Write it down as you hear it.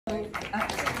I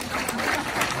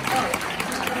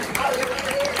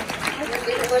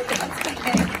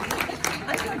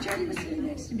thought Jodie was sitting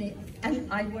next to me, and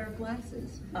I wear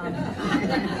glasses.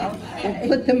 Okay. Well,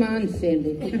 put them on,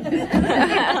 Sandi.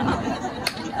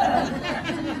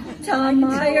 Tom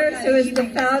Meyers, who is the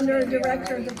founder and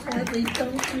director of the Portly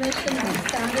Film Commission, was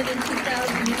founded in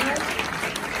 2009.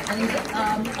 And he's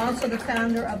also the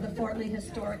founder of the Portly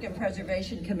Historic and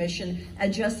Preservation Commission.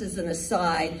 And just as an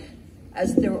aside,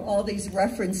 as there were all these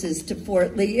references to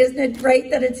Fort Lee, isn't it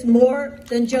great that it's more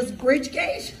than just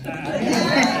Bridgegate?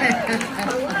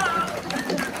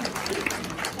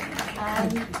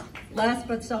 And last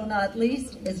but so not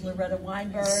least is Loretta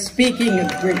Weinberg. Speaking of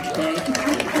Bridgegate.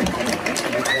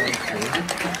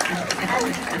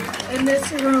 In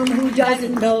this room, who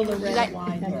doesn't know Loretta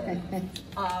Weinberg?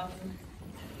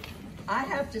 I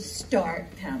have to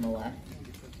start, Pamela,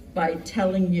 by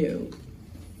telling you,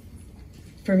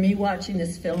 for me watching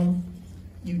this film,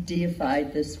 you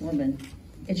deified this woman.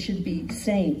 It should be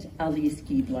Saint Alice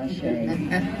Guy-Blache.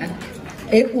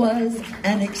 It was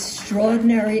an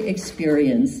extraordinary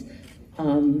experience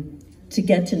to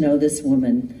get to know this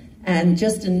woman. And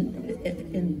just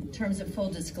in terms of full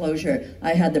disclosure,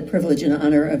 I had the privilege and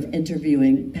honor of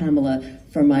interviewing Pamela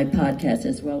for my podcast,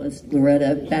 as well as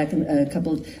Loretta, back a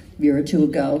year or two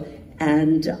ago.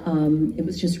 And it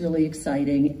was just really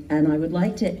exciting. And I would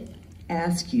like to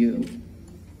ask you,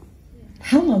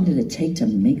 how long did it take to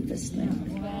make this thing?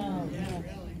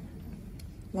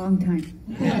 Long time.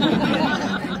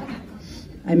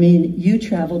 I mean, you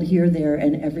traveled here, there,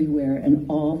 and everywhere, and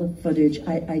all the footage.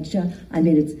 I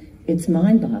mean, it's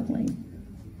mind-boggling.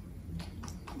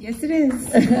 Yes, it is.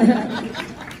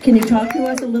 Can you talk to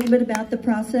us a little bit about the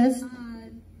process?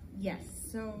 Yes.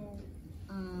 So,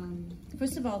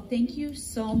 first of all, thank you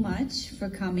so much for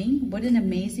coming. What an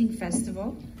amazing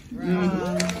festival.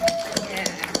 Yeah.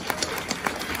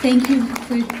 Thank you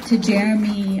to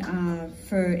Jeremy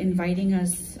for inviting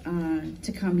us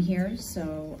to come here.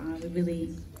 So we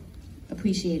really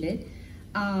appreciate it.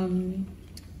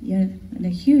 Yeah, and a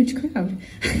huge crowd.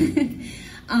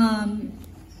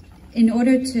 In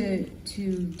order to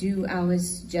do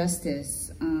ours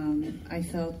justice, I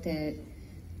felt that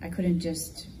I couldn't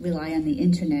just rely on the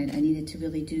internet. I needed to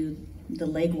really do the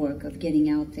legwork of getting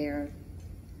out there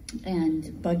and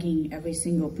bugging every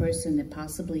single person that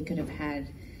possibly could have had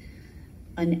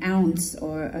an ounce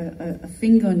or a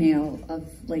fingernail of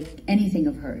like anything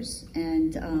of hers.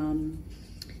 And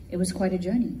it was quite a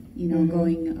journey, you know,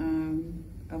 going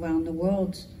around the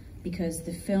world, because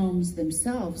the films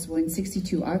themselves were in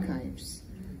 62 archives.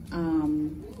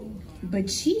 But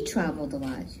she traveled a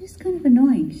lot. She was kind of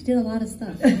annoying. She did a lot of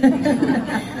stuff.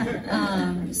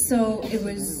 So it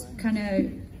was kind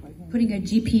of putting a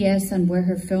GPS on where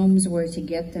her films were to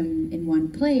get them in one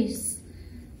place,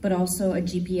 but also a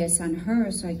GPS on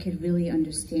her so I could really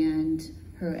understand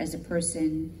her as a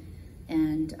person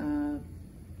and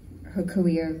her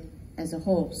career as a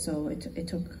whole. So it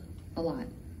took a lot.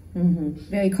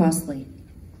 Very costly.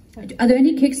 Are there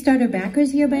any Kickstarter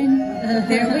backers here, Ben?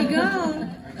 There we go.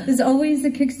 There's always a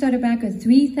Kickstarter backer,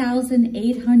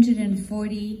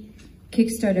 3,840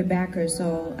 Kickstarter backers.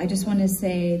 So I just want to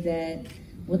say that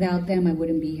without them, I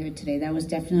wouldn't be here today. That was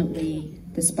definitely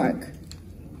the spark.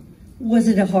 Was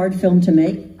it a hard film to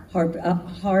make?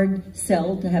 Hard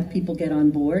sell to have people get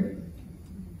on board?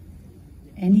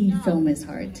 Any film is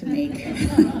hard to make.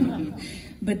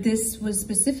 But this was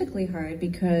specifically hard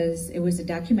because it was a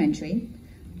documentary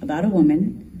about a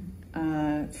woman,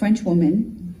 French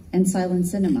woman, and silent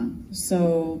cinema.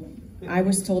 So I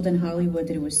was told in Hollywood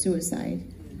that it was suicide.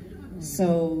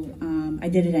 So I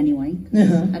did it anyway.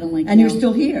 I don't like. And you're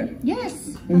still here.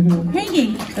 Yes,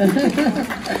 hanging.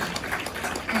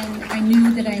 And I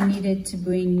knew that I needed to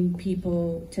bring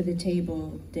people to the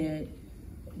table that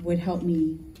would help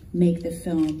me make the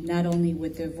film, not only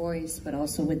with their voice, but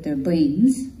also with their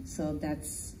brains. So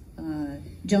that's,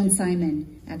 Joan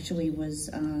Simon actually was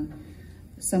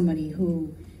somebody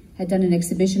who had done an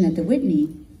exhibition at the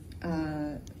Whitney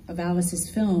of Alice's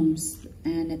films,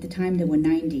 and at the time there were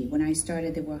 90. When I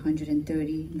started, there were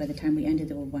 130. By the time we ended,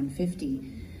 there were 150.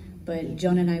 But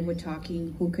Joan and I were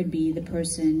talking who could be the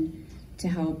person to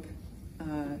help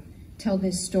tell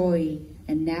this story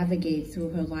and navigate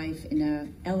through her life in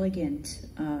an elegant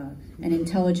and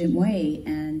intelligent way.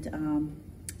 And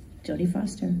Jodie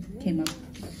Foster came up,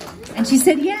 and she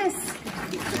said yes.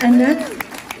 And that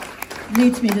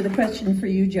leads me to the question for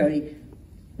you, Jodie.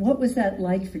 What was that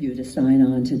like for you to sign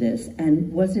on to this?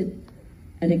 And was it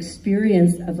an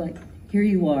experience of like, here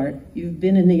you are, you've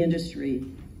been in the industry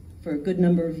for a good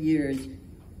number of years,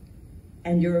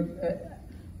 and you're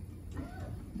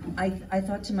I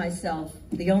thought to myself,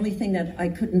 the only thing that I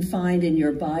couldn't find in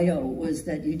your bio was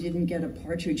that you didn't get a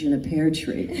partridge in a pear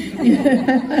tree.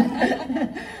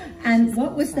 And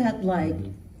what was that like,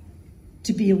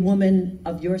 to be a woman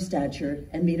of your stature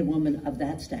and meet a woman of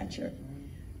that stature?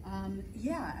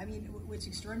 Yeah, I mean, what's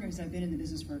extraordinary is I've been in the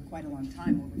business for quite a long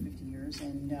time, over 50 years,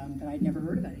 and but I'd never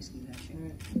heard of Guy-Blache.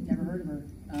 Never heard of her.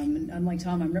 And unlike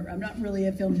Tom, I'm not really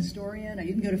a film historian. I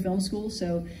didn't go to film school,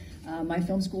 so my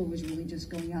film school was really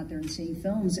just going out there and seeing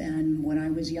films. And when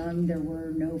I was young, there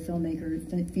were no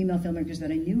female filmmakers that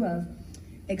I knew of,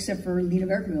 except for Lena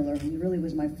Wertmüller, who really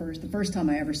was the first time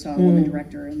I ever saw a woman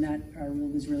director, and that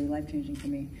was really life-changing for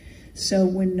me. So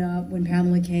when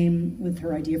Pamela came with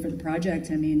her idea for the project,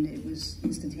 I mean, it was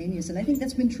instantaneous. And I think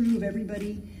that's been true of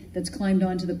everybody that's climbed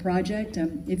onto the project.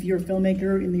 If you're a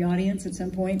filmmaker in the audience at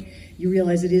some point, you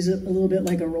realize it is a little bit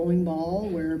like a rolling ball,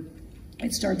 where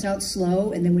it starts out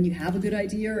slow, and then when you have a good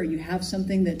idea or you have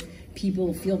something that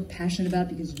people feel passionate about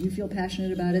because you feel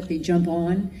passionate about it, they jump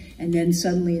on, and then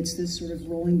suddenly it's this sort of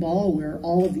rolling ball where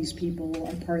all of these people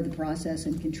are part of the process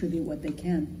and contribute what they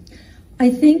can. I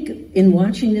think in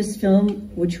watching this film,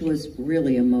 which was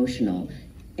really emotional,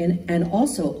 and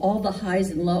also all the highs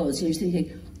and lows, you're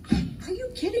thinking, are you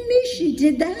kidding me? She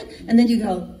did that? And then you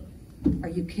go, are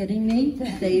you kidding me?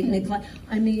 They neglect.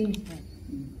 I mean,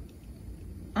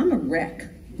 I'm a wreck.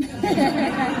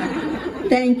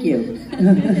 Thank you.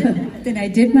 Then I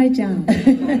did my job.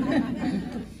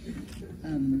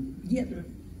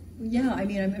 Yeah. I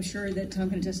mean, I'm sure that Tom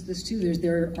can attest to this too.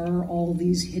 There are all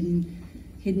these hidden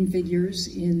figures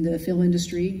in the film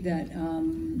industry that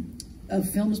of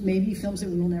films, maybe films that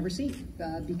we will never see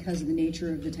because of the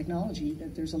nature of the technology.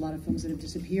 That there's a lot of films that have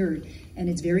disappeared, and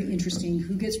it's very interesting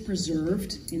who gets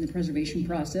preserved in the preservation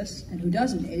process and who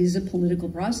doesn't. It is a political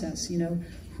process, you know,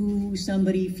 who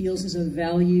somebody feels is of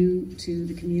value to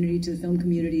the community, to the film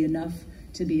community enough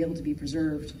to be able to be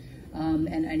preserved.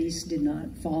 And Anis did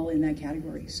not fall in that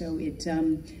category. So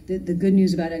the good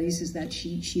news about Anis is that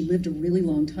she lived a really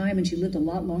long time, and she lived a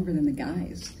lot longer than the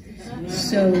guys.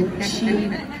 So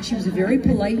she was a very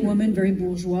polite woman, very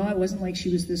bourgeois. It wasn't like she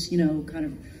was this, you know, kind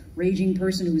of raging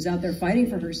person who was out there fighting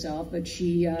for herself, but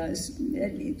she, at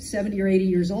 70 or 80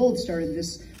 years old, started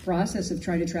this process of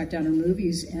trying to track down her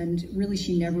movies, and really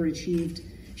she never achieved,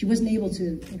 she wasn't able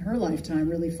to, in her lifetime,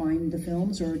 really find the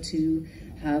films or to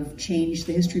have changed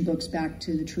the history books back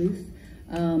to the truth.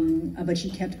 But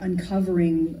she kept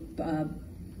uncovering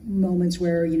moments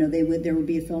where, you know, there would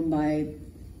be a film by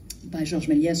Georges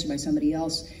Méliès or by somebody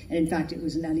else, and in fact it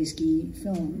was an Anis Guy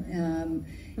film.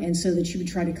 And so that she would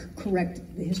try to correct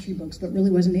the history books, but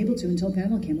really wasn't able to until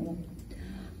Pamela came along.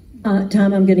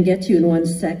 Tom, I'm going to get to you in 1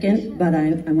 second, but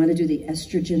I want to do the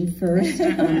estrogen first.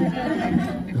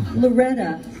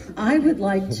 Loretta, I would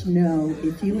like to know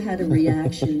if you had a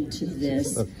reaction to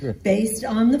this based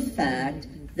on the fact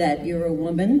that you're a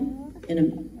woman in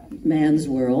a man's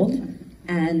world,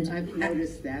 and I've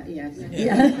noticed that, yes.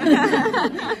 Yeah.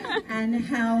 And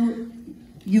how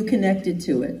you connected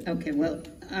to it. Okay, well,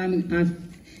 I'm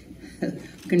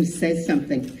going to say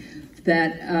something.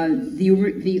 That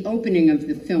the opening of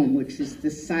the film, which is the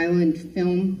silent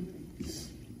film,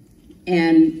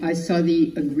 and I saw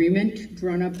the agreement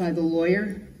drawn up by the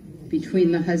lawyer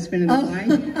between the husband and the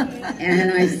wife,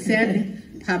 and I said,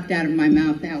 popped out of my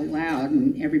mouth out loud,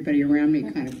 and everybody around me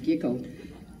kind of giggled,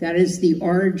 that is the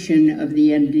origin of the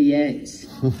NDAs.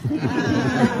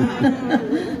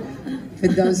 For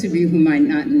those of you who might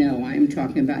not know, I am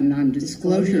talking about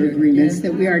non-disclosure agreements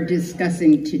that we are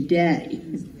discussing today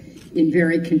in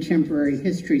very contemporary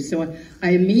history. So I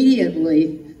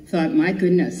immediately thought, my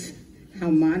goodness, how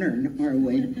modern are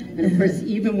we? And of course,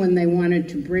 even when they wanted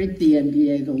to break the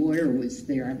NDA, the lawyer was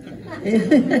there.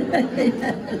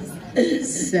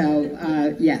 Yes.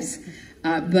 So, yes.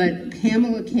 But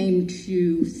Pamela came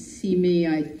to see me,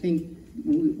 I think,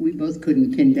 we both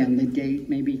couldn't pin down the date,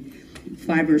 maybe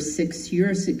 5 or 6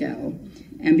 years ago.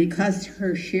 And because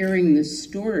her sharing the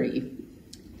story,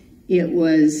 it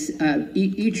was,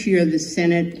 each year the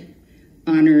Senate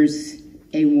honors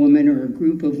a woman or a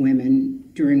group of women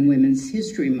during Women's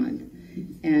History Month.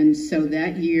 And so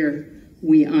that year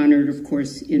we honored, of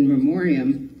course, in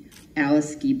memoriam,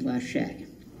 Alice Guy-Blache.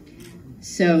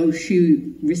 So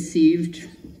she received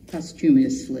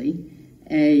posthumously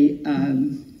a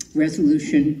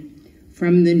resolution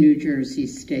from the New Jersey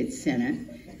State Senate.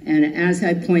 And as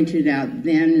I pointed out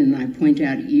then, and I point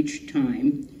out each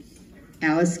time,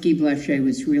 Alice Guy-Blache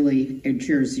was really a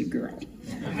Jersey girl.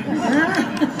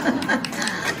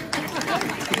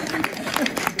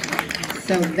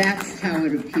 So that's how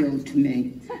it appealed to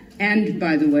me. And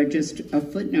by the way, just a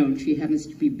footnote, she happens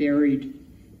to be buried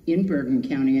in Bergen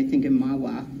County, I think in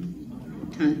Mawa.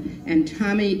 And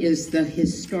Tommy is the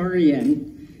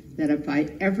historian that if I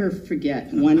ever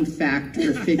forget one fact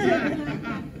or figure,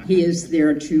 he is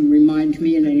there to remind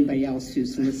me and anybody else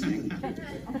who's listening.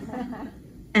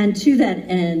 And to that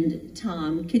end,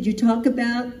 Tom, could you talk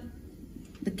about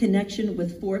the connection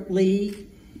with Fort Lee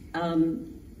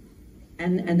and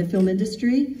the film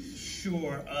industry?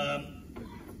 Sure.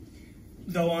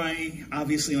 Though I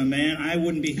obviously am a man, I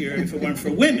wouldn't be here if it weren't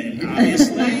for women,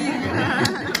 obviously.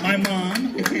 My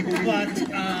mom,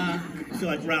 but I feel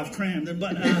like Ralph Cramden,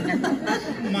 but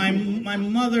my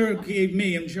mother gave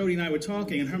me, and Jodie and I were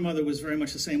talking, and her mother was very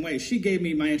much the same way. She gave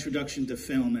me my introduction to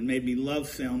film and made me love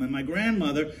film. And my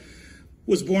grandmother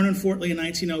was born in Fort Lee in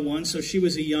 1901, so she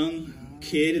was a young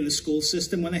kid in the school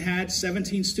system when they had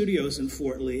 17 studios in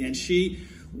Fort Lee, and she,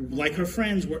 like her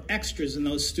friends, were extras in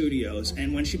those studios.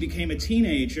 And when she became a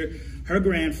teenager, her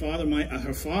grandfather,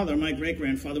 her father, my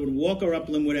great-grandfather, would walk her up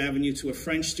Linwood Avenue to a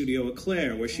French studio at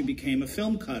Claire, where she became a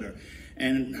film cutter.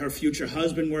 And her future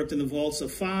husband worked in the vaults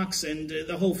of Fox, and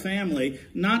the whole family,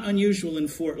 not unusual in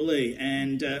Fort Lee.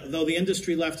 And though the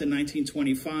industry left in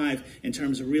 1925 in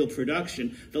terms of real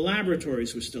production, the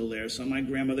laboratories were still there. So my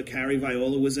grandmother, Carrie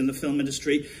Viola, was in the film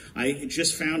industry. I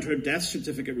just found her death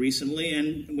certificate recently,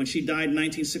 and when she died in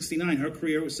 1969, her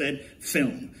career said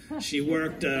film. She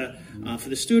worked for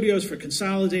the studios, for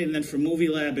Consolidated, and then for Movie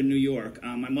Lab in New York.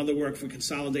 My mother worked for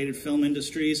Consolidated Film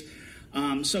Industries.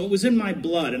 So it was in my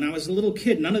blood, and I was a little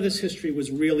kid. None of this history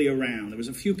was really around. There was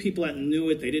a few people that knew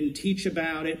it. They didn't teach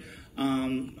about it.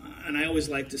 And I always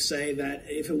like to say that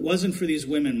if it wasn't for these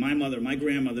women, my mother, my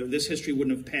grandmother, this history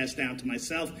wouldn't have passed down to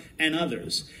myself and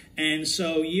others. And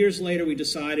so years later, we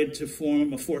decided to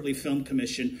form a Fort Lee Film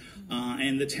Commission,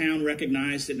 and the town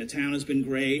recognized it, and the town has been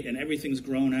great, and everything's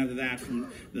grown out of that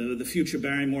from the future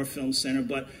Barrymore Film Center.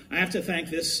 But I have to thank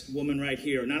this woman right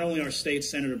here, not only our state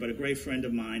senator, but a great friend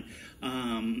of mine.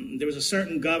 There was a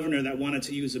certain governor that wanted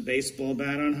to use a baseball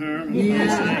bat on her.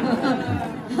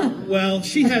 Yeah. Well,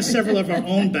 she has several of her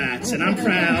own bats, and I'm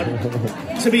proud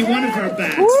to be one of her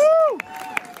bats. Woo!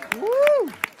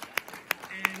 Woo!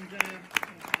 And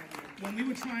when we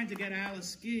were trying to get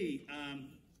Alice Guy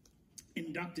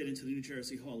inducted into the New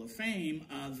Jersey Hall of Fame,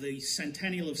 the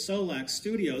Centennial of Solax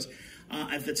Studios,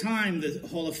 at the time, the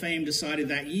Hall of Fame decided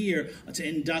that year to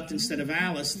induct, instead of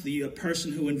Alice, the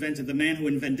person who invented, the man who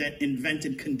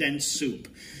invented condensed soup.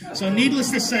 So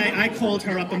needless to say, I called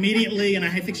her up immediately, and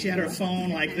I think she had her phone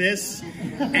like this.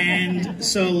 And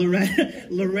so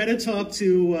Loretta talked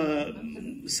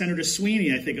to Senator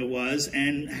Sweeney, I think it was,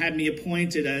 and had me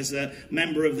appointed as a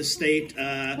member of the state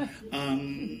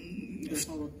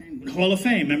Hall of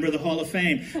Fame, member of the Hall of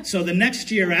Fame. So the next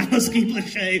year, Alice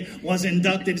Guy-Blache was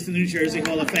inducted into the New Jersey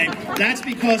Hall of Fame. That's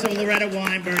because of Loretta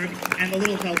Weinberg and the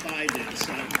little help I did.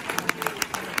 So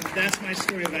that's my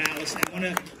story of Alice.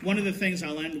 And one of the things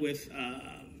I'll end with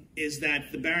is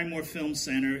that the Barrymore Film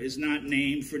Center is not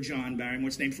named for John Barrymore.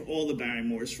 It's named for all the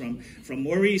Barrymores, from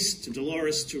Maurice to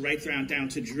Dolores to right down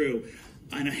to Drew.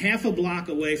 And a half a block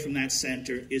away from that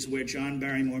center is where John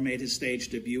Barrymore made his stage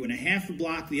debut, and a half a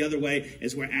block the other way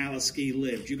is where Alice Guy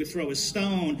lived. You could throw a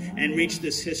stone and reach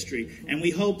this history, and we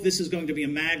hope this is going to be a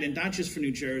magnet, not just for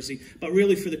New Jersey, but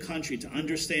really for the country, to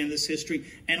understand this history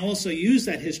and also use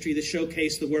that history to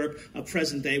showcase the work of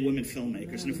present-day women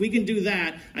filmmakers. And if we can do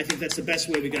that, I think that's the best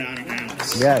way we can honor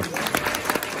Alice. Yes.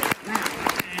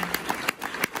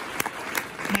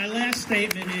 And my last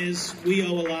statement is we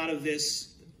owe a lot of this.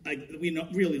 We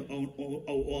really owe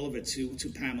all of it to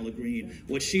Pamela Green.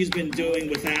 What she's been doing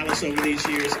with Alice over these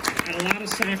years, and a lot of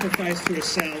sacrifice to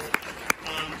herself.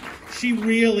 She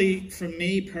really, for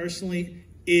me personally,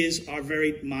 is our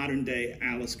very modern day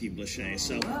Alice Guy-Blache.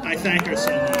 So I thank her so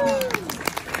much.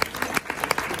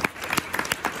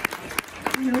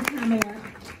 You know, Pamela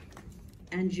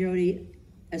and Jodie,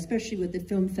 especially with the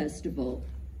film festival,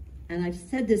 and I've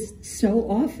said this so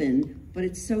often, but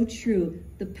it's so true,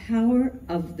 the power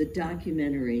of the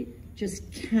documentary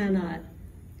just cannot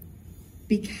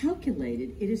be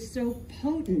calculated. It is so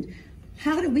potent.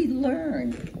 How do we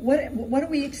learn? What are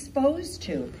we exposed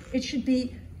to? It should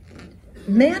be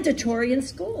mandatory in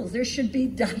schools. There should be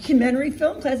documentary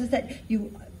film classes that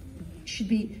you should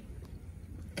be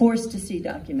forced to see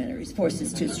documentaries. Forced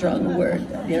is too strong a word,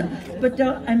 you know. But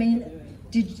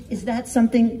is that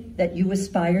something that you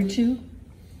aspire to?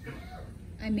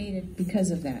 I made it because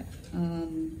of that.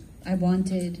 I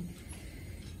wanted,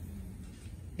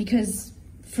 because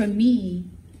for me,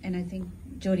 and I think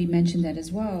Jodie mentioned that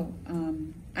as well,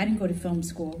 I didn't go to film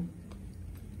school.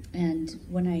 And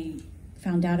when I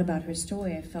found out about her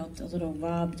story, I felt a little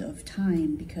robbed of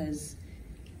time, because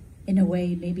in a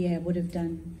way, maybe I would have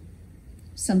done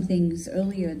some things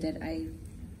earlier that I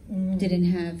didn't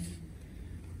have,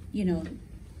 you know,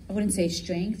 I wouldn't say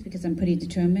strength because I'm pretty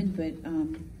determined, but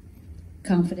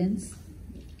confidence,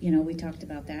 you know, we talked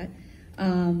about that.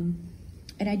 And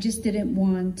I just didn't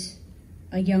want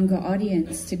a younger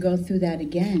audience to go through that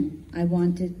again. I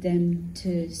wanted them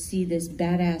to see this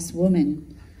badass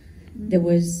woman that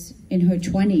was in her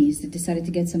 20s that decided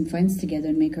to get some friends together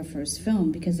and make her first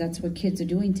film, because that's what kids are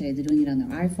doing today. They're doing it on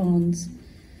their iPhones.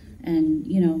 And,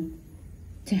 you know,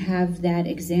 to have that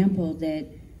example that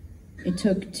it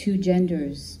took two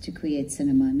genders to create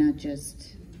cinema, not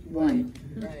just one.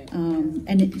 Right.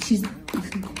 And she's...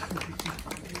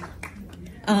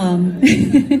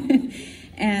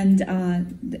 and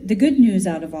the good news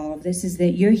out of all of this is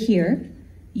that you're here.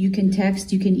 You can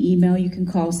text, you can email, you can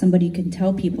call somebody, you can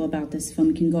tell people about this film.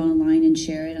 You can go online and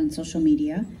share it on social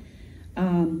media.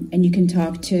 And you can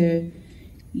talk to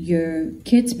your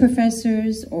kids'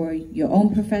 professors or your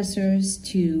own professors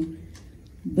to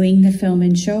bring the film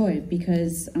and show it,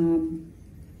 because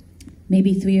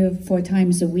maybe 3 or 4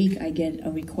 times a week I get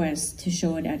a request to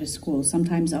show it at a school.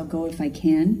 Sometimes I'll go if I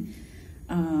can.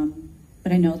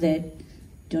 But I know that,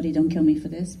 Jodie, don't kill me for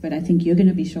this, but I think you're going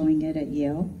to be showing it at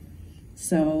Yale.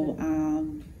 So,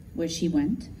 where she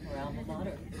went. Or alma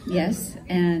mater. Yes,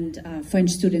 and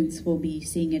French students will be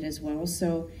seeing it as well.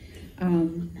 So,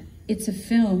 it's a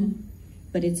film,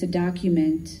 but it's a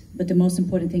document. But the most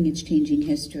important thing, it's changing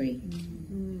history.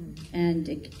 And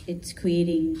it's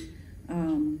creating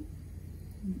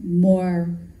more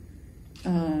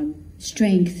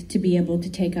strength to be able to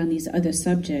take on these other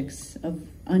subjects of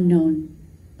unknown,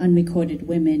 unrecorded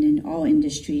women in all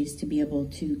industries, to be able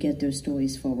to get their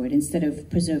stories forward instead of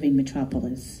preserving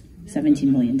Metropolis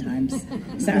 17 million times.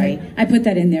 Sorry, I put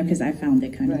that in there because I found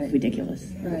it kind of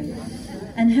ridiculous. Right.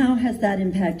 And how has that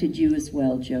impacted you as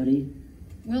well, Jodie?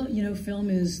 Well, you know, film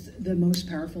is the most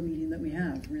powerful medium that we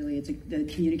have, really. It's the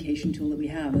communication tool that we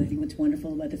have. And I think what's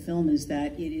wonderful about the film is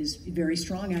that it is very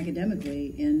strong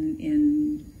academically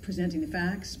in presenting the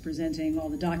facts, presenting all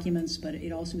the documents, but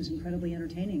it also is incredibly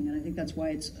entertaining. And I think that's why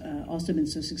it's also been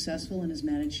so successful and has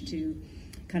managed to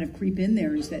kind of creep in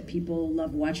there, is that people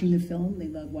love watching the film, they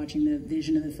love watching the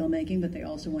vision of the filmmaking, but they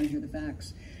also want to hear the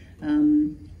facts.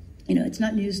 You know, it's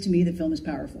not news to me that film is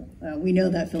powerful. We know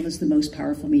that film is the most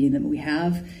powerful medium that we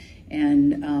have,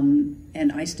 and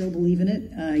I still believe in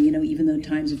it. You know, even though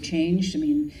times have changed. I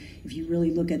mean, if you really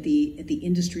look at the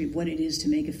industry of what it is to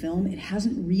make a film, it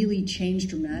hasn't really changed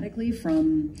dramatically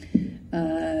from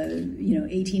you know,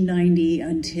 1890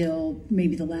 until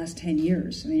maybe the last 10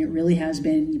 years. I mean, it really has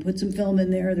been. You put some film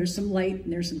in there, there's some light,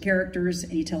 and there's some characters,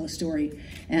 and you tell a story.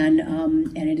 And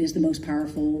it is the most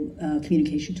powerful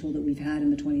communication tool that we've had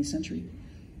in the 20th century.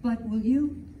 But do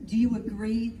you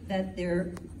agree that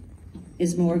there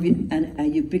is more of a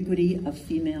ubiquity of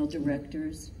female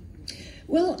directors?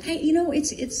 Well, you know,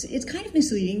 it's kind of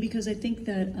misleading, because I think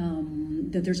that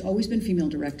that there's always been female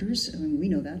directors. I mean, we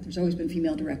know that there's always been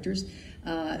female directors.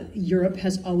 Europe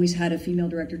has always had a female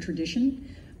director tradition.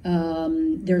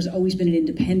 There's always been an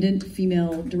independent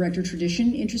female director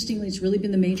tradition. Interestingly, it's really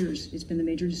been the majors. It's been the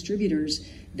major distributors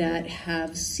that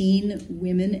have seen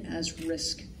women as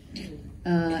risk.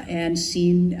 And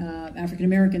seen African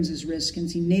Americans as risk, and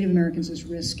seen Native Americans as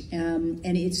risk, and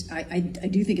I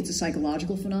do think it's a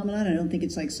psychological phenomenon. I don't think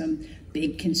it's like some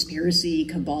big conspiracy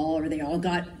cabal, or they all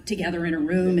got together in a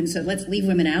room and said, let's leave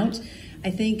women out. I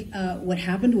think what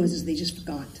happened was they just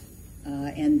forgot,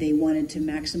 and they wanted to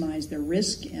maximize their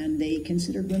risk, and they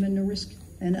considered women a risk.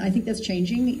 And I think that's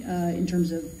changing in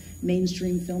terms of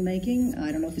mainstream filmmaking.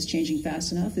 I don't know if it's changing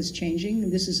fast enough. It's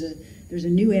changing. There's a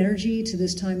new energy to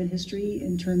this time in history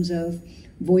in terms of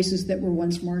voices that were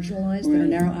once marginalized that are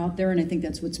now out there, and I think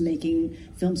that's what's making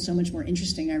film so much more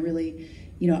interesting. I really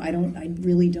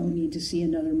don't need to see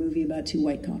another movie about 2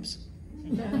 white cops.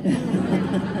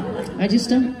 I just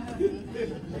don't.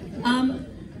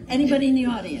 Anybody in the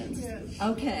audience?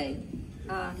 Okay.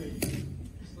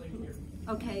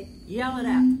 Okay, yell it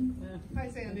out. Hi,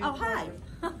 Sandi. Oh, hi.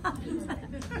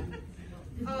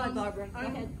 Hi, Barbara. Go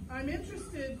ahead. I'm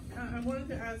interested, I wanted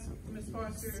to ask Ms.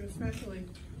 Foster especially,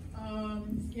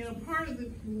 you know, part of the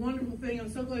wonderful thing, I'm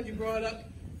so glad you brought up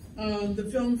the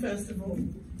film festival.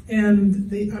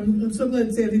 And I'm so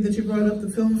glad, Sandi, that you brought up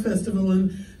the film festival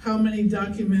and how many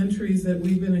documentaries that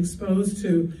we've been exposed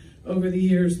to over the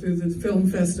years through the film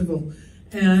festival.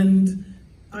 And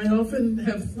I often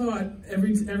have thought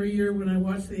every year when I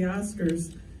watch the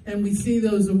Oscars and we see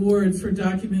those awards for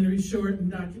documentary short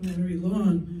and documentary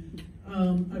long,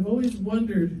 I've always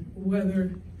wondered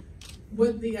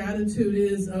what the attitude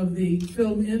is of the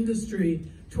film industry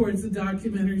towards the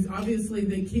documentaries. Obviously,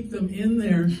 they keep them in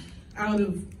there out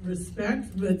of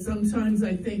respect, but sometimes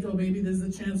I think, oh, maybe there's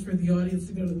a chance for the audience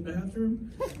to go to the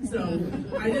bathroom. So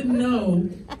I didn't know.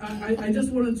 I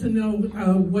just wanted to know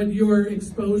what your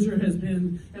exposure has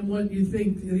been and what you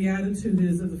think the attitude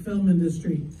is of the film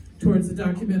industry towards the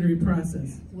documentary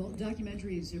process. Well,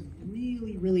 documentaries have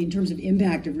really, in terms of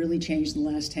impact, have really changed in the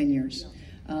last 10 years.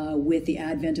 With the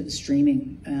advent of the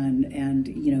streaming and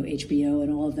you know, HBO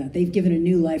and all of that. They've given a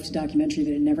new life to documentary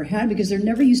that it never had, because there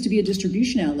never used to be a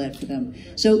distribution outlet for them.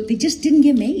 So they just didn't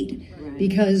get made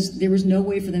because there was no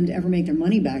way for them to ever make their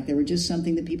money back. They were just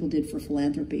something that people did for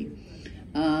philanthropy.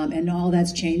 And all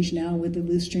that's changed now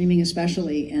with streaming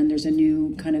especially, and there's a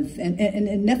new kind of, and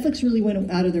Netflix really went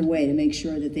out of their way to make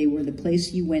sure that they were the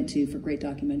place you went to for great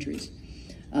documentaries.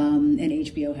 And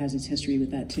HBO has its history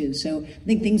with that too. So I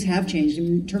think things have changed.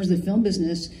 In terms of the film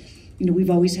business, you know, we've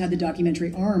always had the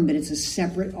documentary arm, but it's a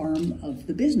separate arm of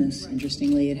the business,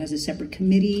 interestingly. It has a separate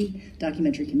committee.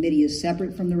 Documentary committee is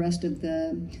separate from the rest of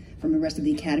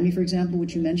the Academy, for example,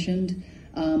 which you mentioned.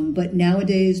 But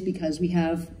nowadays, because we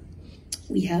have,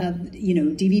 you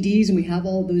know, DVDs and we have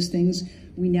all those things,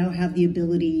 we now have the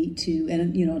ability to,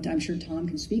 and you know, I'm sure Tom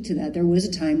can speak to that. There was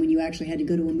a time when you actually had to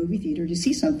go to a movie theater to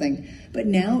see something. But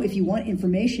now, if you want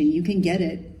information, you can get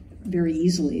it very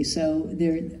easily. So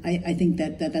I think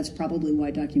that's probably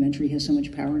why documentary has so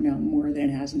much power now, more than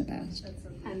it has in the past.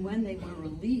 And when they were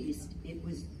released, it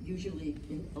was usually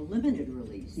a limited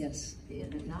release. Yes.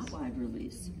 And not wide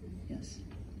release. Yes.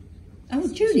 Oh,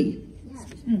 Jodie. Yes.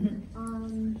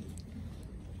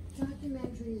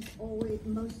 Documentaries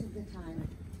most of the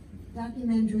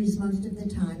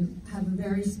time have a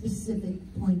very specific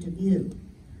point of view.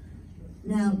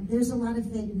 Now, there's a lot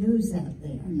of fake news out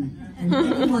there. And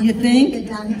anyone You can think? make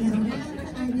a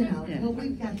well,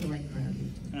 we've got the right crowd.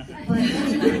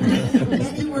 But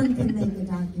anyone can make a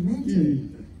documentary.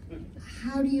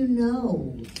 How do you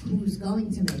know who's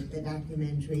going to make the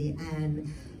documentary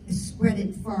and spread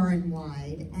it far and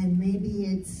wide? And maybe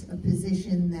it's a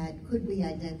position that could be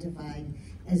identified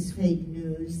as fake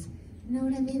news. You know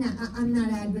what I mean? I'm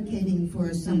not advocating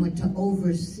for someone to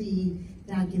oversee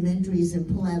documentaries and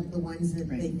pull out the ones that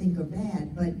they think are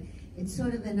bad, but it's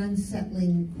sort of an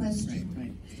unsettling question.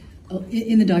 Right.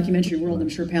 In the documentary world, I'm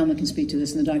sure Pamela can speak to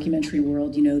this, in the documentary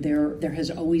world, you know, there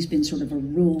has always been sort of a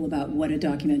rule about what a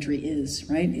documentary is,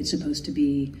 right? It's supposed to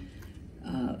be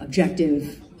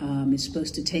objective. It's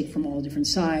supposed to take from all different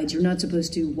sides. You're not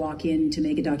supposed to walk in to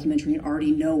make a documentary and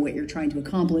already know what you're trying to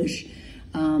accomplish.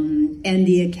 And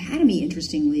the Academy,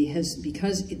 interestingly, has,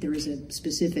 because there is a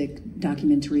specific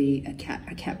documentary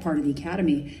part of the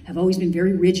Academy, have always been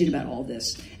very rigid about all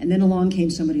this. And then along came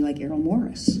somebody like Errol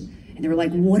Morris. And they were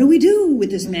like, what do we do with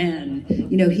this man?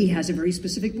 You know, he has a very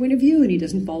specific point of view and he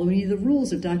doesn't follow any of the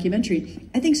rules of documentary.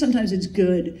 I think sometimes it's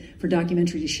good for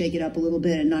documentary to shake it up a little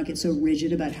bit and not get so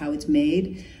rigid about how it's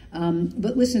made.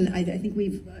 But listen, I think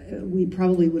we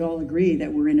probably would all agree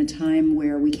that we're in a time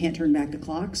where we can't turn back the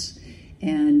clocks.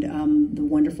 And the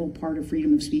wonderful part of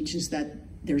freedom of speech is that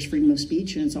there's freedom of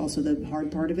speech, and it's also the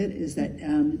hard part of it is that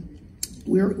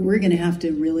we're going to have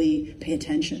to really pay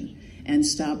attention and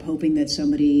stop hoping that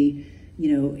somebody,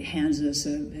 you know, hands us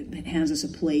a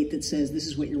plate that says this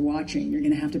is what you're watching. You're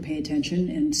going to have to pay attention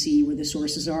and see where the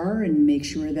sources are and make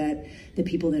sure that the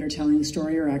people that are telling the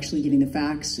story are actually giving the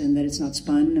facts and that it's not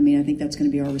spun. I mean, I think that's going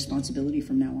to be our responsibility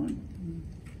from now on.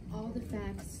 All the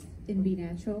facts in Be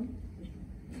Natural,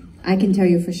 I can tell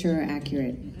you for sure are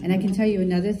accurate. And I can tell you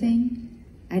another thing,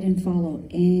 I didn't follow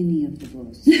any of the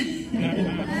rules.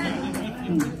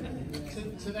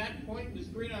 To that point, Ms.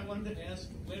 Green, I wanted to ask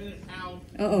when and how...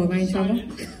 Am I in trouble?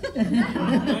 when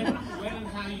and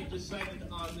how you decided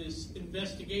on this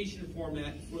investigation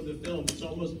format for the film. It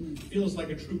almost feels like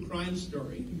a true crime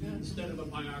story instead of a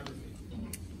biography.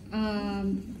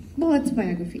 Well, it's a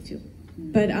biography too.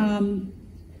 But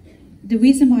the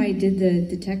reason why I did the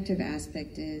detective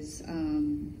aspect is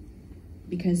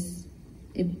because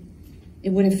it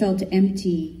would have felt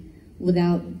empty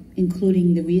without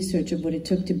including the research of what it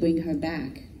took to bring her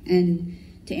back. And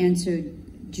to answer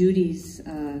Jodie's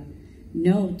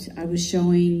note, I was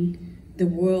showing the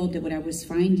world that what I was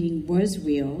finding was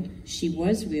real. She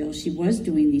was real. She was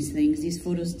doing these things. These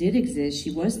photos did exist. She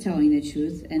was telling the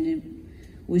truth, and it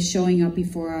was showing up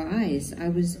before our eyes. I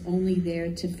was only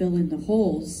there to fill in the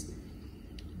holes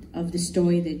of the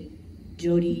story that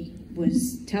Jodie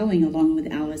was telling along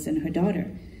with Alice and her daughter.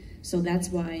 So that's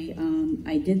why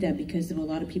I did that, because there were a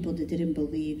lot of people that didn't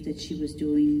believe that she was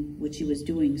doing what she was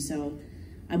doing. So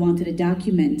I wanted to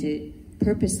document it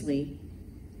purposely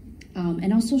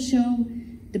and also show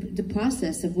the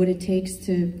process of what it takes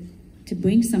to to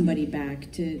bring somebody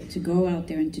back, to go out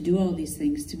there and to do all these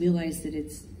things, to realize that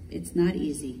it's not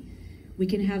easy. We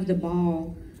can have the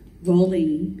ball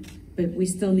rolling, but we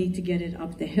still need to get it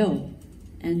up the hill.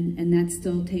 And that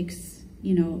still takes,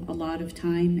 you know, a lot of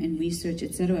time and research,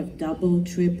 etc. Double,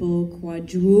 triple,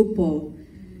 quadruple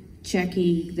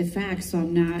checking the facts so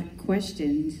I'm not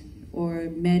questioned or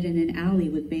met in an alley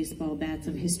with baseball bats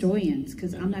of historians,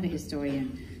 because I'm not a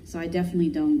historian. So I definitely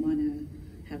don't want to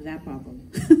have that problem.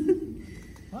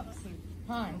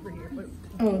 Hi. Over here.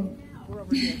 Oh. We're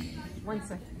over here. 1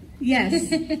 second.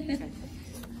 Yes.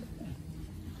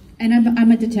 And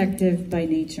I'm a detective by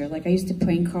nature. Like, I used to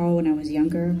prank call when I was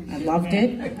younger. I loved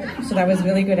it. So that was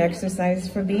really good exercise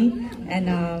for me. And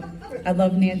I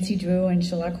love Nancy Drew and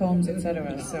Sherlock Holmes,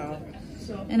 etc. So,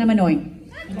 and I'm annoying.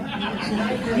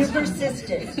 You're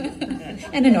persistent.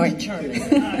 And annoying. Charming.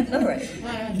 All right.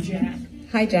 Hi, I'm Jack.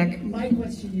 Hi, Jack. My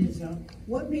question is,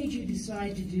 what made you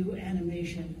decide to do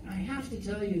animation? I have to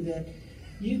tell you that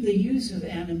the use of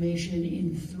animation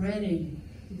in threading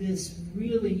this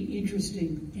really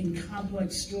interesting and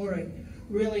complex story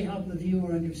really helped the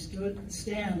viewer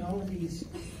understand all of these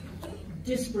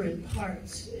disparate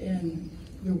parts in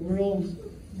the world.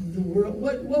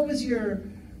 What was your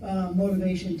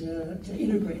motivation to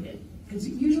integrate it? Because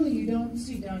usually you don't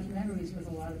see documentaries with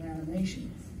a lot of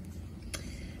animation.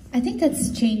 I think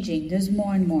that's changing. There's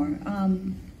more and more.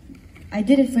 I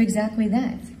did it for exactly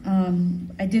that.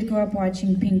 I did grow up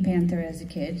watching Pink Panther as a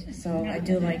kid, so I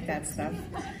do like that stuff.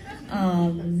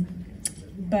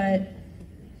 But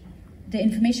the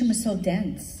information was so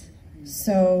dense.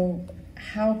 So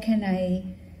how can I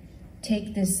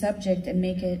take this subject and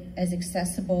make it as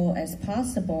accessible as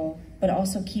possible, but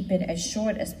also keep it as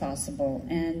short as possible?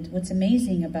 And what's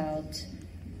amazing about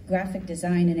graphic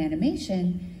design and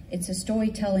animation, it's a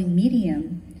storytelling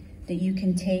medium that you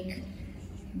can take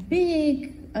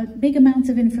big amounts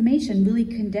of information, really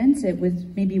condense it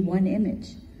with maybe one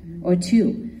image or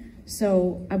two.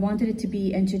 So I wanted it to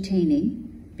be entertaining,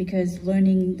 because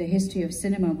learning the history of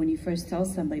cinema, when you first tell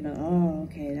somebody about, oh,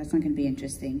 okay, that's not going to be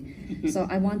interesting. So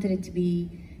I wanted it to be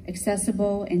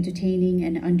accessible, entertaining,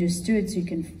 and understood, so you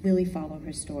can really follow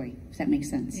her story, if that makes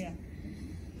sense. Yeah.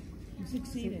 You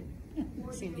succeeded.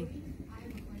 Sandi.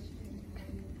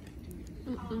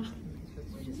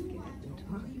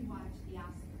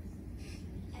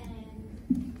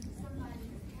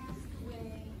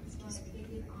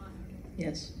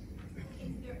 Yes.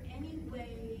 Is there any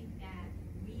way that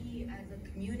we as a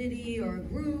community or a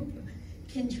group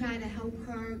can try to help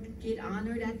her get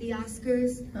honored at the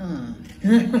Oscars?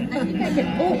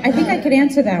 I think I could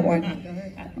answer that one.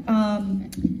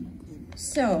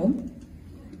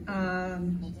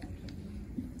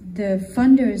 The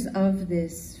funders of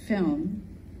this film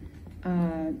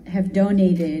have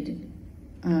donated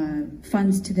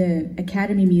funds to the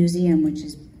Academy Museum, which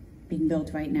is being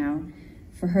built right now,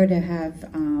 for her to have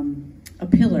a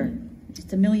pillar. It's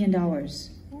 $1 million.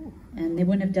 And they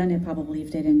wouldn't have done it probably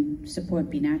if they didn't support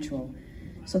Be Natural.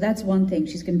 So that's one thing.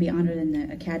 She's going to be honored in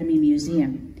the Academy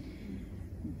Museum.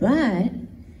 But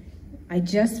I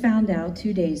just found out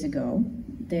 2 days ago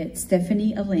that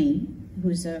Stephanie Elaine,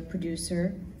 who's a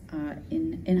producer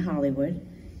in Hollywood,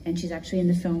 and she's actually in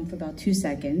the film for about 2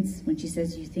 seconds, when she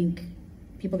says,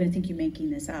 people are going to think you're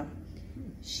making this up.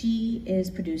 She is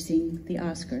producing the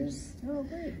Oscars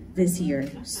this year.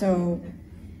 So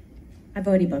I've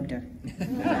already bugged her.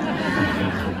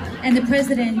 And the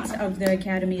president of the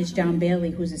Academy is John Bailey,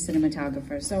 who's a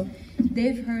cinematographer. So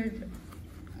they've heard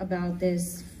about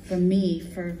this from me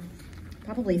for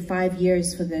probably 5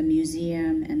 years for the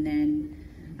museum, and then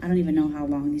I don't even know how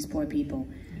long, these poor people.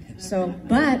 So,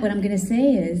 but what I'm gonna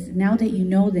say is, now that you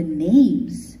know the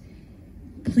names,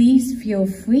 please feel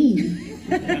free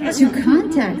to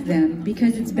contact them,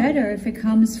 because it's better if it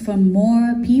comes from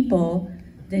more people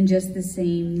than just the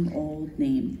same old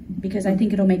name, because I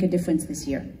think it'll make a difference this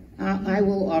year. I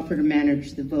will offer to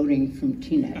manage the voting from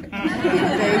Teaneck.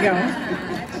 There you go.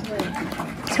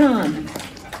 Tom,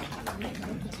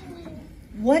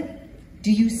 what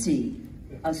do you see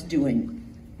us doing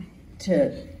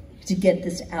to get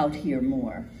this out here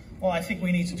more? Well, I think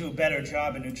we need to do a better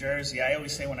job in New Jersey. I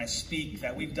always say when I speak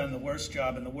that we've done the worst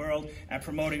job in the world at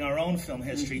promoting our own film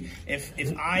history. If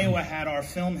Iowa had our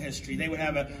film history, they would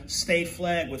have a state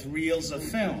flag with reels of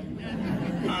film.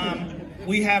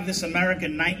 We have this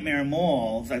American Nightmare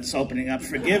Mall that's opening up,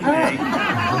 forgive me.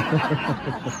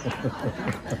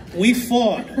 We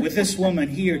fought with this woman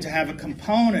here to have a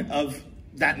component of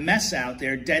that mess out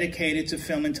there dedicated to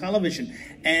film and television.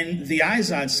 And the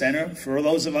Izod Center, for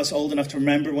those of us old enough to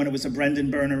remember when it was a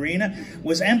Brendan Byrne Arena,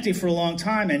 was empty for a long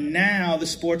time, and now the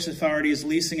Sports Authority is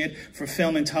leasing it for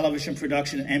film and television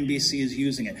production, and NBC is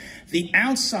using it. The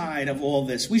outside of all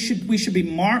this, we should be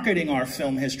marketing our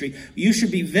film history. You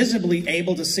should be visibly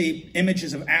able to see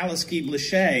images of Alice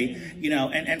Guy-Blache, you know,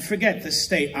 and forget the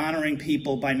state honoring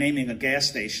people by naming a gas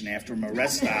station after them, a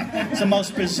rest stop. It's the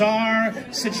most bizarre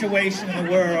situation in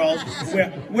the world.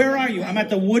 Where are you? I'm at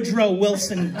the Woodrow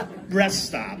Wilson rest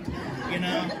stop, you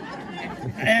know?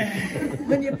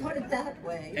 When you put it that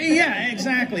way. Yeah,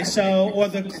 exactly. So, or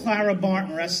the Clara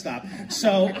Barton rest stop.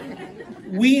 So,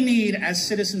 we need, as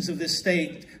citizens of this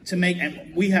state, to make,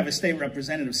 and we have a state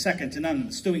representative second to none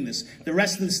that's doing this. The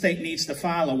rest of the state needs to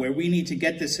follow, where we need to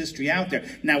get this history out there.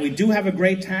 Now, we do have a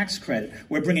great tax credit.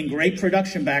 We're bringing great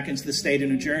production back into the state of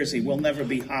New Jersey. We'll never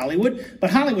be Hollywood,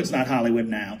 but Hollywood's not Hollywood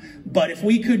now. But if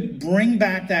we could bring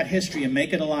back that history and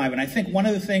make it alive, and I think one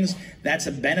of the things that's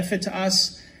a benefit to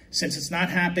us, since it's not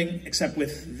happening except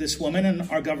with this woman, and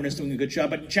our governor's doing a good job,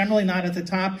 but generally not at the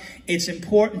top, it's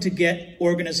important to get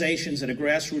organizations at a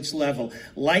grassroots level,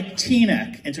 like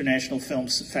Teaneck International Film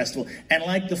Festival, and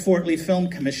like the Fort Lee Film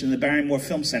Commission and the Barrymore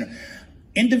Film Center.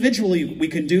 Individually, we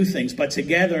can do things, but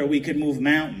together we can move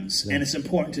mountains, and it's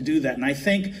important to do that. And I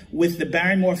think with the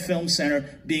Barrymore Film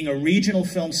Center being a regional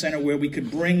film center where we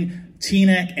could bring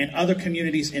Teaneck and other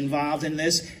communities involved in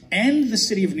this, and the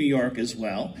city of New York as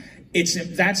well,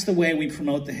 that's the way we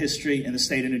promote the history in the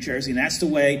state of New Jersey, and that's the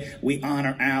way we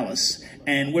honor Alice.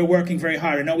 And we're working very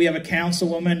hard. I know we have a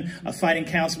councilwoman, a fighting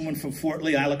councilwoman from Fort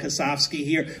Lee, Isla Kosofsky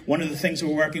here. One of the things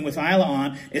we're working with Isla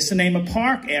on is to name a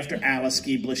park after Alice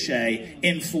Guy-Blache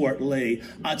in Fort Lee,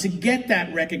 to get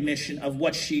that recognition of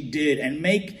what she did and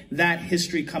make that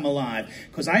history come alive.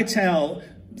 Because I tell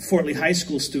Fort Lee High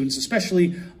School students,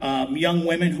 especially young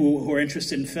women who are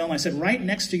interested in film, I said, right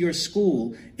next to your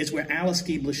school is where Alice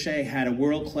Guy-Blache had a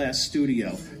world-class studio.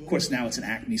 Of course, now it's an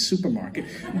Acme supermarket.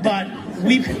 But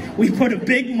we put a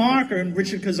big marker, and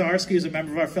Richard Kozarski, who's a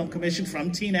member of our film commission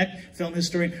from Teaneck, film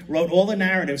historian, wrote all the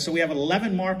narratives. So we have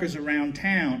 11 markers around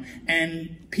town,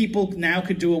 and people now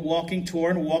could do a walking tour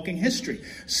and a walking history.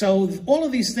 So all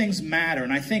of these things matter,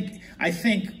 and I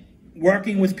think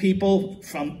working with people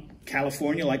from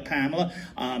California, like Pamela,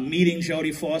 meeting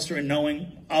Jodie Foster and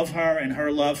knowing of her and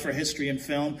her love for history and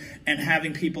film, and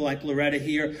having people like Loretta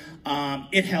here,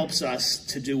 it helps us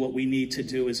to do what we need to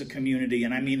do as a community,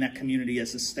 and I mean that community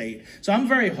as a state. So I'm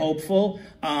very hopeful,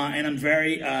 and I'm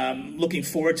very looking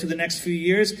forward to the next few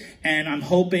years, and I'm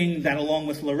hoping that along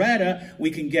with Loretta,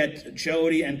 we can get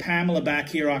Jodie and Pamela back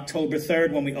here October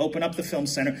 3rd when we open up the Film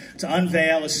Center to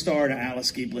unveil a star to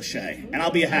Alice Guy-Blache, and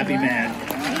I'll be a happy man.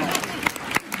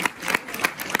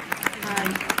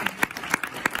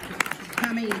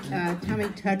 Tommy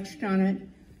touched on it,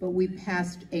 but we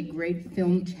passed a great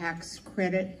film tax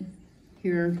credit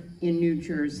here in New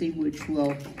Jersey, which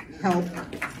will help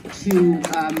to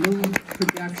move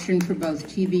production for both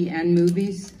TV and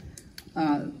movies,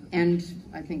 and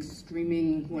I think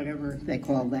streaming, whatever they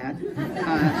call that,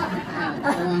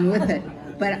 along with it.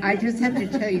 But I just have to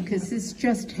tell you, because this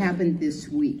just happened this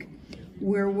week,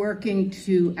 we're working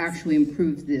to actually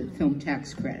improve the film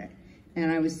tax credit.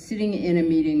 And I was sitting in a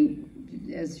meeting,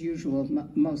 as usual,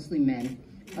 mostly men,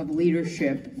 of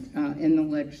leadership in the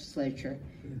legislature,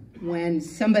 when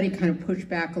somebody kind of pushed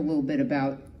back a little bit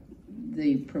about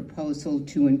the proposal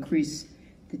to increase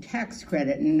the tax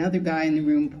credit, and another guy in the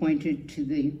room pointed to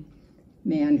the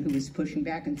man who was pushing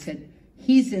back and said,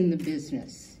 he's in the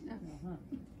business.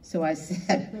 So I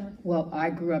said, well, I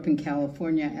grew up in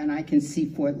California and I can see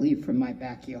Fort Lee from my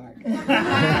backyard.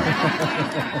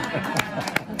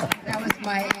 That was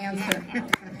my answer.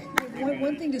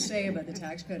 One thing to say about the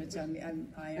tax credits, I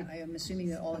am assuming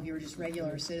that all of you are just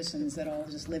regular citizens that all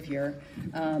just live here.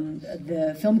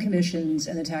 The film commissions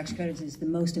and the tax credits is the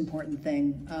most important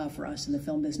thing for us in the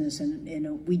film business,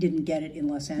 and we didn't get it in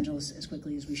Los Angeles as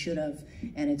quickly as we should have,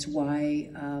 and it's why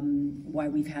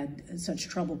we've had such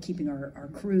trouble keeping our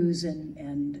crews and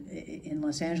in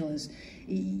Los Angeles.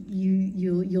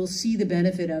 You'll see the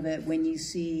benefit of it when you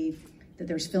see that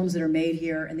there's films that are made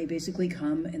here and they basically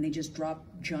come and they just drop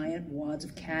giant wads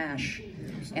of cash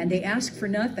and they ask for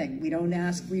nothing. We don't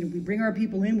ask, we bring our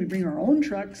people in, we bring our own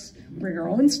trucks, we bring our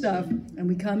own stuff, and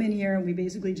we come in here and we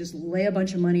basically just lay a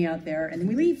bunch of money out there and then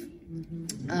we leave.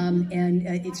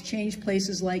 It's changed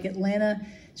places like Atlanta,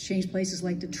 it's changed places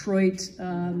like Detroit,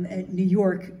 and New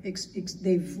York.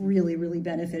 They've really, really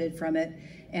benefited from it.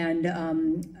 And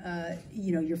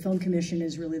you know, your film commission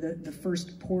is really the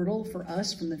first portal for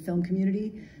us from the film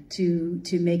community to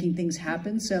making things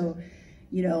happen. So,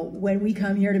 you know, when we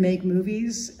come here to make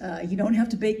movies, you don't have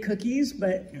to bake cookies,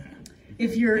 but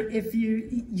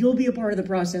you'll be a part of the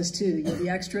process too. You'll be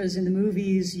extras in the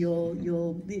movies.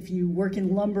 If you work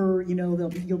in lumber, you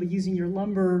know, you'll be using your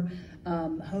lumber,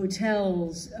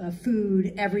 hotels,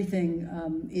 food, everything.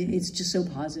 It's just so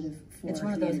positive. It's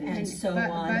one of those, and so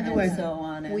on, by the way, and so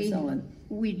on, and so on.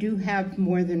 We do have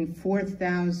more than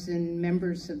 4,000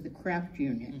 members of the craft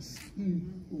unions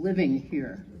living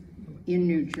here in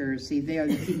New Jersey. They are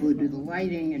the people who do the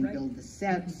lighting and build the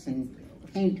sets and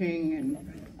painting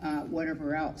and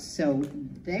whatever else. So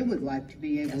they would like to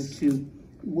be able to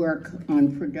work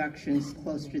on productions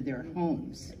close to their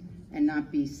homes and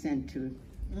not be sent to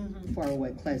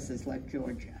faraway places like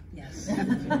Georgia. Yes.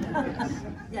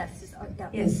 Yes.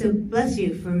 Yes, so bless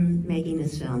you for making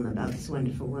this film about this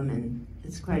wonderful woman.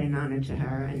 It's quite an honor to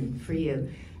her and for you.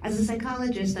 As a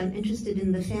psychologist, I'm interested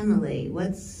in the family.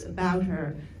 What's about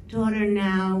her daughter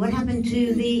now? What happened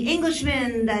to the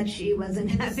Englishman that she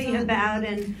wasn't happy about,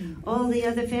 and all the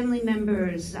other family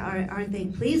members? Aren't they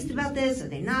pleased about this? Are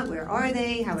they not? Where are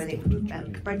they? How are they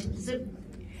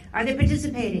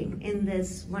participating in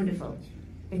this wonderful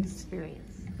experience?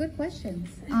 Good questions.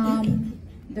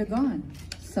 They're gone.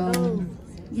 So,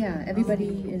 yeah,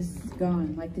 everybody is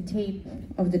gone. Like the tape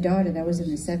of the daughter, that was in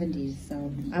the 70s,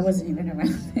 so I wasn't even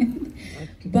around.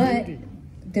 But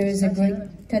there is a great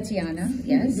Tatiana,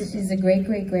 yes, she's a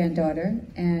great-great-granddaughter,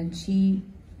 and she,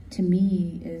 to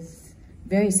me, is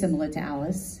very similar to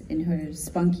Alice in her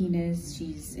spunkiness.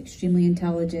 She's extremely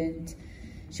intelligent.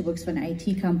 She works for an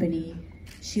IT company.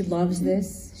 She loves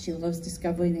this. She loves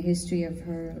discovering the history of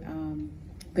her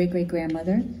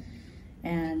great-great-grandmother.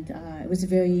 And it was a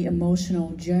very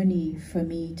emotional journey for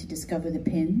me to discover the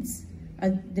pins. Are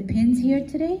the pins here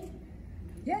today?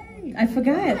 Yay! I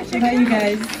forgot about you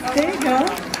guys. There you go.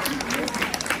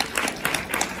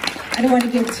 I don't want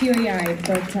to get teary-eyed,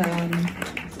 but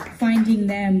finding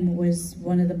them was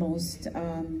one of the most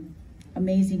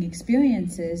amazing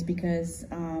experiences because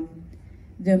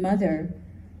their mother,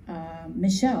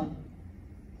 Michelle,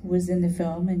 was in the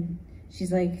film, and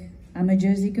she's like, I'm a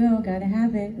Jersey girl, gotta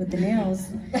have it, with the nails.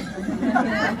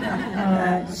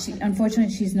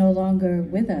 Unfortunately, she's no longer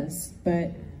with us,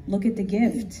 but look at the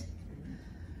gift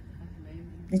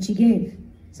that she gave.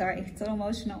 Sorry, it's a little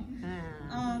emotional.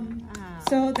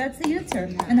 So that's the answer.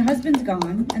 And the husband's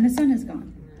gone, and the son is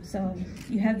gone. So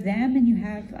you have them, and you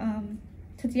have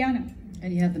Tatiana.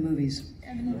 And you have the movies.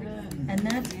 And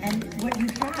what you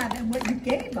have, and what you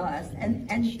gave us,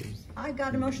 and I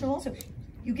got emotional also.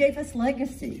 You gave us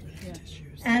legacy,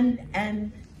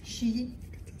 and she,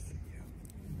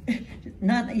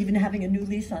 not even having a new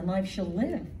lease on life, she'll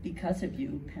live because of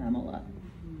you, Pamela.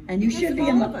 And you should be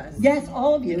all of us. Yes,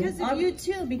 all of you. Because of you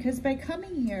too. Because by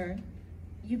coming here,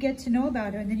 you get to know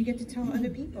about her, and then you get to tell other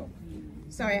people.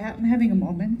 Sorry, I'm having a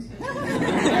moment.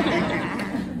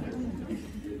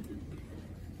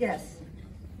 Yes.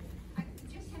 I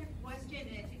just had a question,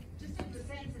 just in the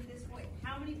sense at this point,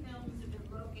 how many films have been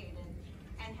located,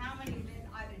 and how many have been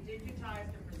either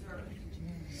digitized or preserved?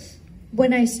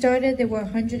 When I started, there were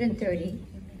 130,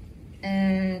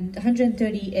 and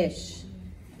 130-ish.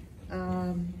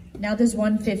 Now there's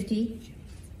 150.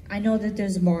 I know that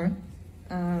there's more.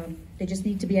 They just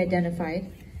need to be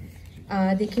identified.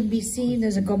 They can be seen,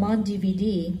 there's a Gaumont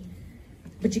DVD,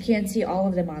 but you can't see all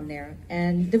of them on there.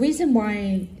 And the reason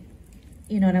why,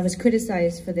 you know, and I was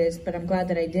criticized for this, but I'm glad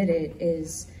that I did it,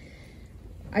 is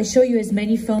I show you as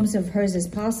many films of hers as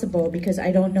possible because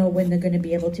I don't know when they're going to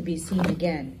be able to be seen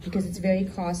again, because it's very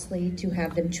costly to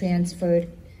have them transferred,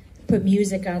 put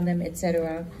music on them,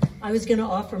 etc. I was going to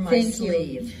offer my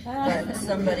sleeve, but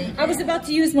somebody... I was about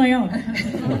to use my own.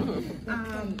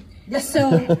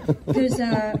 So there's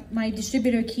my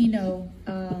distributor Kino.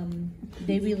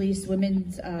 They released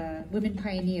Women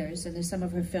Pioneers, and there's some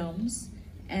of her films.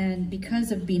 And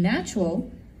because of Be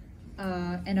Natural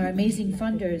and our amazing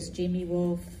funders, Jamie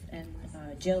Wolf and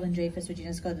Jill and Dreyfus,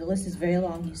 Regina Scott, the list is very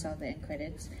long. You saw the end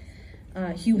credits.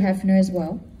 Hugh Hefner as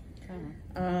well.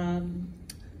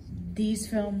 These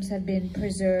films have been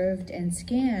preserved and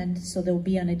scanned, so they'll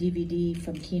be on a DVD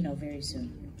from Kino very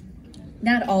soon.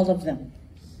 Not all of them,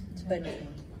 but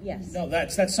yes. No,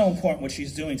 that's so important what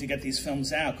she's doing to get these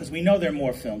films out, because we know there are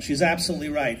more films. She's absolutely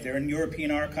right. They're in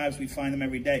European archives. We find them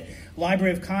every day.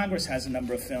 Library of Congress has a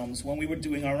number of films. When we were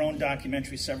doing our own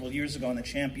documentary several years ago in the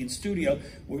Champion Studio,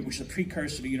 which is a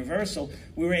precursor to Universal,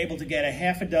 we were able to get a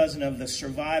half a dozen of the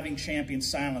surviving Champion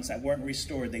silents that weren't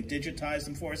restored. They digitized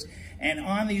them for us. And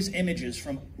on these images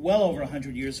from well over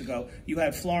 100 years ago, you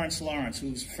had Florence Lawrence,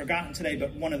 who's forgotten today,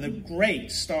 but one of the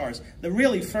great stars, the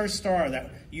really first star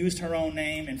that used her own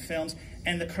name in films.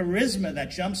 and the charisma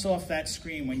that jumps off that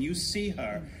screen when you see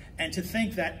her, and to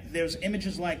think that there's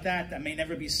images like that may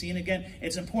never be seen again,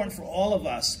 it's important for all of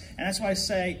us. And that's why I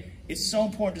say it's so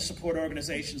important to support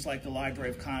organizations like the Library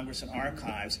of Congress and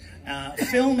archives.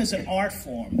 Film is an art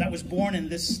form that was born in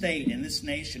this state, in this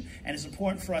nation, and it's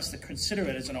important for us to consider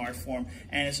it as an art form,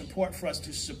 and it's important for us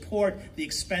to support the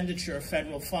expenditure of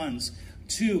federal funds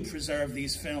to preserve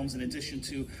these films, in addition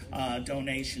to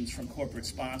donations from corporate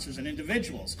sponsors and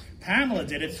individuals. Pamela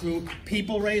did it through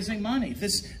people raising money.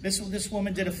 This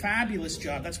woman did a fabulous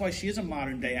job. That's why she is a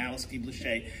modern-day Alice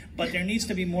Guy-Blache. But there needs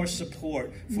to be more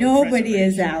support. For Nobody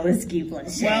is Alice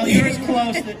Guy-Blache. Well, you're as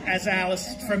close as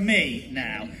Alice for me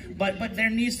now. But there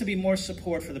needs to be more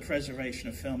support for the preservation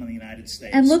of film in the United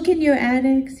States. And look in your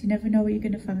attics. You never know what you're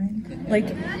going to find. Like,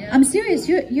 I'm serious.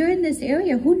 You're in this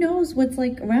area. Who knows what's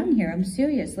like around here? I'm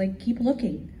serious. Like, keep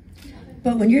looking.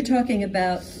 But when you're talking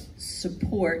about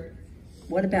support,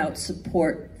 what about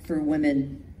support for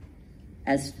women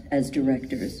as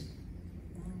directors?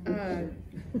 What's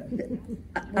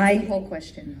the whole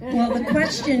question? Well, the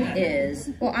question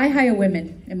is... Well, I hire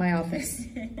women in my office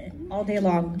all day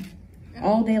long.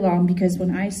 All day long, because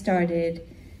when I started,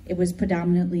 it was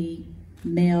predominantly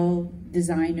male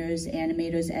designers,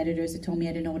 animators, editors that told me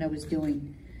I didn't know what I was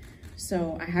doing.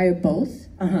 So I hire both,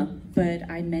 but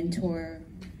I mentor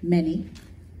many.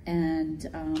 And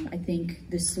I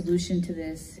think the solution to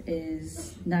this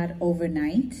is not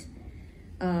overnight.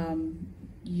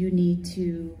 You need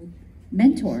to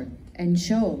mentor and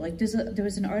show. Like there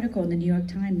was an article in the New York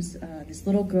Times, this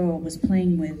little girl was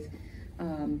playing with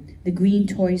the green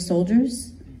toy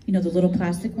soldiers, you know, the little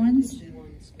plastic ones.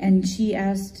 And she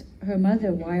asked her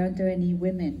mother, why aren't there any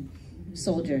women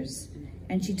soldiers?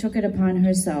 And she took it upon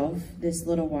herself, this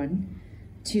little one,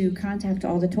 to contact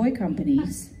all the toy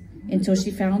companies until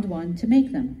she found one to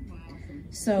make them.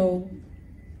 So,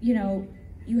 you know,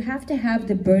 you have to have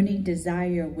the burning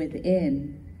desire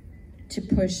within to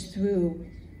push through.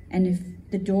 And if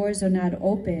the doors are not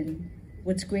open,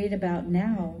 what's great about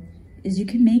now is you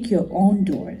can make your own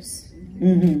doors.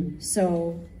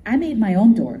 So I made my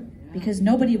own door because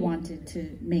nobody wanted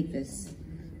to make this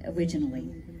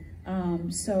originally.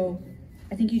 So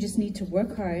I think you just need to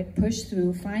work hard, push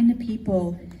through, find the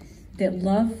people that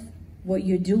love what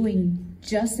you're doing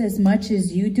just as much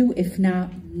as you do, if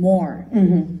not more.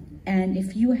 And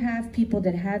if you have people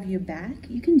that have your back,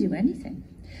 you can do anything.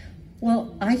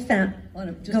 Well, I found...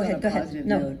 Go ahead.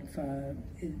 Note,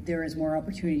 there is more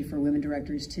opportunity for women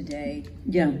directors today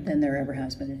than there ever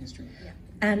has been in history.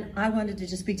 And I wanted to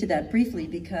just speak to that briefly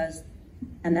because,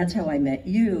 and that's how I met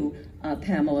you,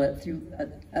 Pamela, through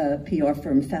a PR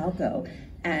firm, Falco.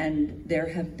 And there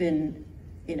have been,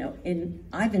 you know,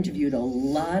 I've interviewed a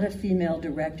lot of female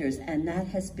directors, and that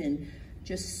has been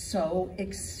just so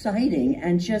exciting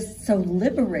and just so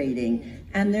liberating.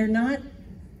 And they're not,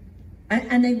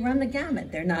 and they run the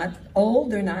gamut. They're not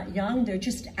old, they're not young, they're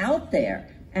just out there.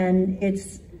 And you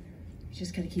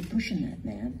just gotta keep pushing that,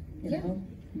 man, you know?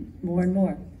 More and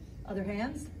more. Other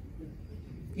hands?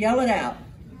 Yell it out.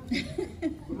 Wait,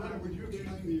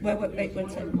 one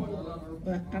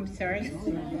second. I'm sorry?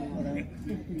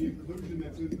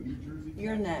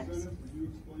 You're next.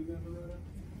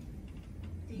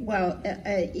 Well,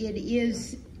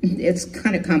 it's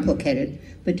kind of complicated,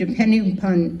 but depending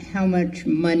upon how much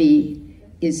money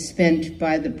is spent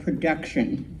by the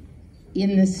production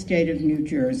in the state of New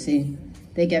Jersey,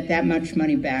 they get that much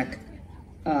money back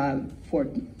for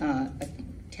a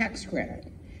tax credit.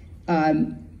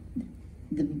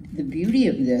 The beauty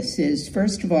of this is,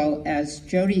 first of all, as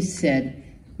Jodie said,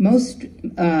 most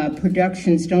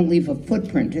productions don't leave a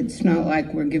footprint. It's not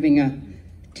like we're giving a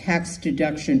tax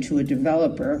deduction to a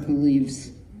developer who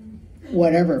leaves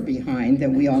whatever behind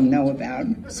that we all know about,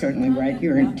 certainly right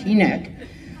here in Teaneck.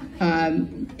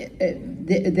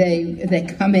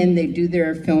 They come in, they do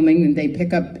their filming, and they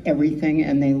pick up everything,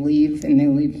 and they leave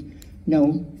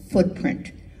no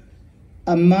footprint.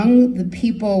 Among the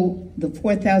people, the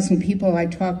 4,000 people I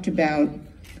talked about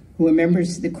who are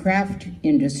members of the craft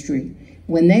industry,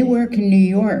 when they work in New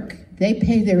York, they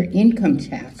pay their income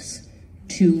tax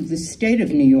to the state of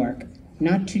New York,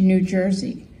 not to New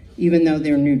Jersey, even though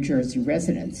they're New Jersey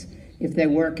residents. If they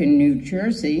work in New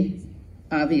Jersey,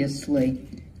 obviously,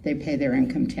 they pay their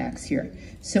income tax here.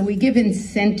 So we give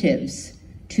incentives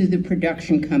to the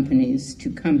production companies to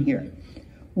come here.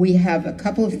 We have a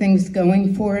couple of things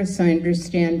going for us. I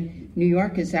understand New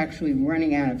York is actually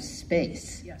running out of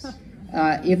space. Yes.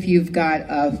 If you've got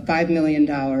a $5 million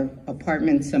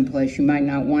apartment someplace, you might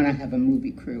not want to have a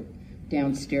movie crew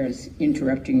downstairs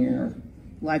interrupting your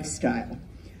lifestyle.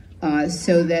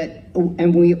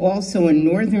 And we also, in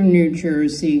northern New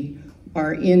Jersey,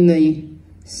 are in the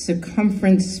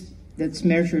circumference that's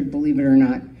measured, believe it or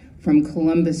not, from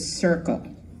Columbus Circle.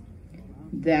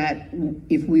 That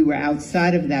if we were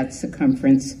outside of that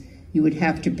circumference, you would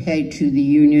have to pay to the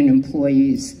union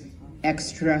employees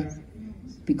extra.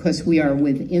 Because we are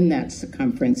within that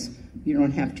circumference, you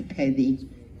don't have to pay the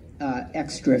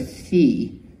extra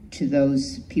fee to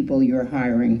those people you're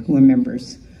hiring who are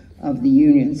members of the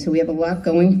union. So we have a lot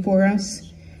going for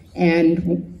us,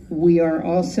 and we are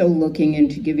also looking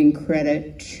into giving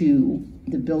credit to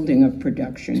the building of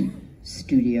production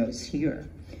studios here.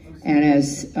 And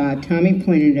as Tommy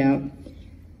pointed out,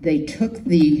 they took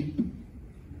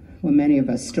what many of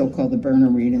us still call the Burn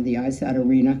Arena, the Eyes Out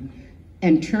Arena,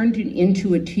 and turned it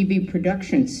into a TV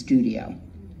production studio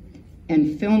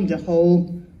and filmed a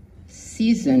whole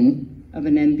season of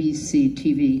an NBC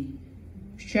TV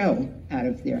show out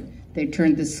of there. They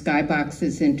turned the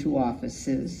skyboxes into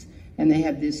offices, and they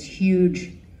had this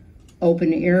huge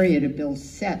open area to build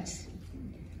sets.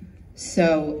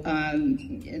 So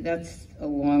that's a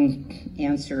long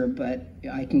answer, but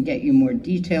I can get you more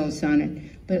details on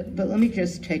it. But let me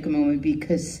just take a moment,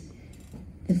 because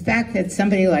the fact that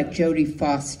somebody like Jodie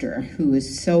Foster, who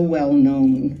is so well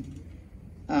known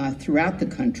throughout the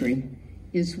country,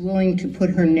 is willing to put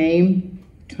her name,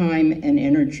 time, and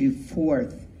energy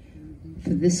forth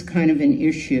for this kind of an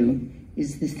issue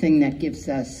is the thing that gives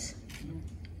us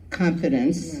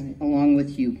confidence, right, along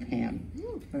with you, Pam,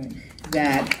 right,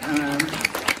 that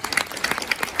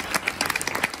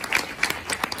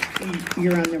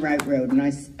you're on the right road. And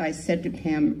I said to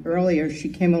Pam earlier, she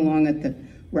came along at the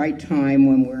right time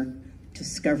when we're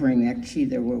discovering that, gee,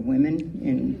 there were women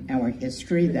in our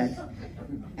history that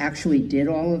actually did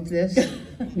all of this,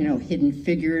 you know, hidden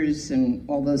figures and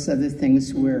all those other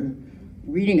things we're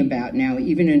reading about now,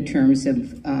 even in terms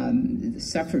of the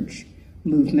suffrage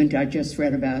movement. I just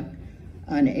read about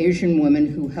an Asian woman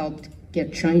who helped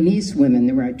get Chinese women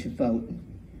the right to vote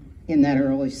in that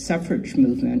early suffrage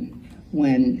movement,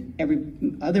 when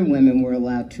other women were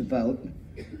allowed to vote,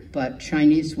 but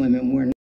Chinese women were not.